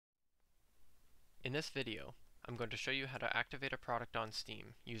In this video, I'm going to show you how to activate a product on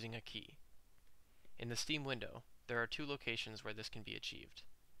Steam using a key. In the Steam window, there are two locations where this can be achieved.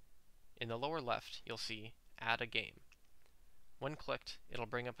 In the lower left, you'll see Add a Game. When clicked, it'll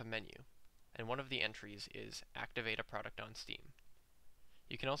bring up a menu, and one of the entries is Activate a Product on Steam.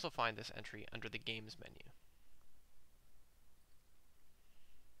 You can also find this entry under the Games menu.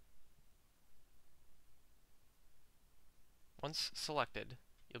 Once selected,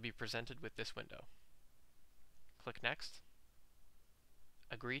 you'll be presented with this window. Click Next,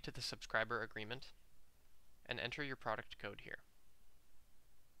 agree to the subscriber agreement, and enter your product code here.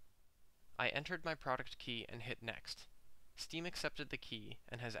 I entered my product key and hit Next. Steam accepted the key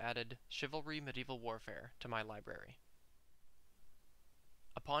and has added Chivalry Medieval Warfare to my library.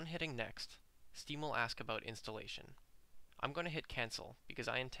 Upon hitting Next, Steam will ask about installation. I'm going to hit Cancel because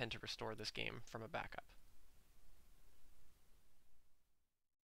I intend to restore this game from a backup.